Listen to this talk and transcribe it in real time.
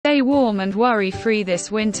Stay warm and worry-free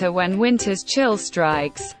this winter when winter's chill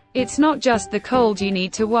strikes. It's not just the cold you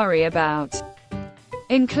need to worry about.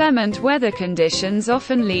 Inclement weather conditions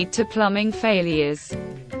often lead to plumbing failures,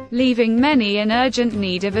 leaving many in urgent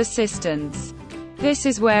need of assistance. This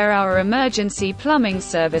is where our emergency plumbing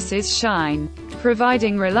services shine,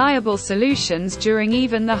 providing reliable solutions during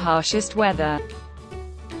even the harshest weather.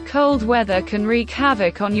 Cold weather can wreak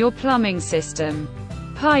havoc on your plumbing system.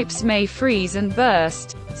 Pipes may freeze and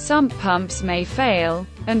burst, sump pumps may fail,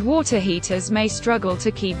 and water heaters may struggle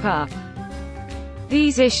to keep up.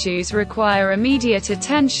 These issues require immediate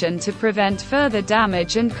attention to prevent further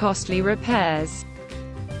damage and costly repairs.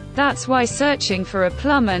 That's why searching for a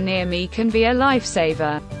plumber near me can be a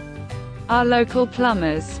lifesaver. Our local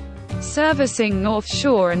plumbers, servicing North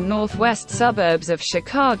Shore and northwest suburbs of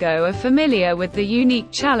Chicago, are familiar with the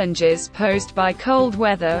unique challenges posed by cold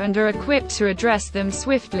weather and are equipped to address them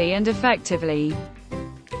swiftly and effectively.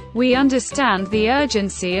 We understand the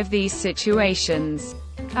urgency of these situations.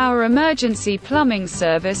 Our emergency plumbing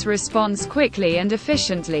service responds quickly and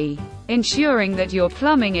efficiently, ensuring that your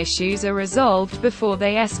plumbing issues are resolved before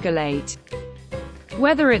they escalate.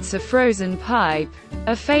 Whether it's a frozen pipe,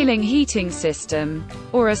 a failing heating system,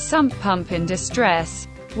 or a sump pump in distress,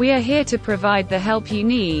 we are here to provide the help you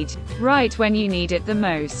need, right when you need it the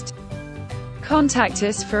most. Contact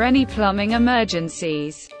us for any plumbing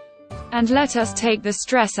emergencies, and let us take the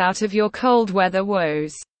stress out of your cold weather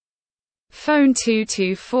woes. Phone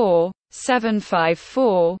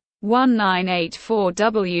 224-754-1984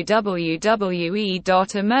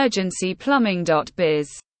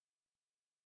 www.emergencyplumbing.biz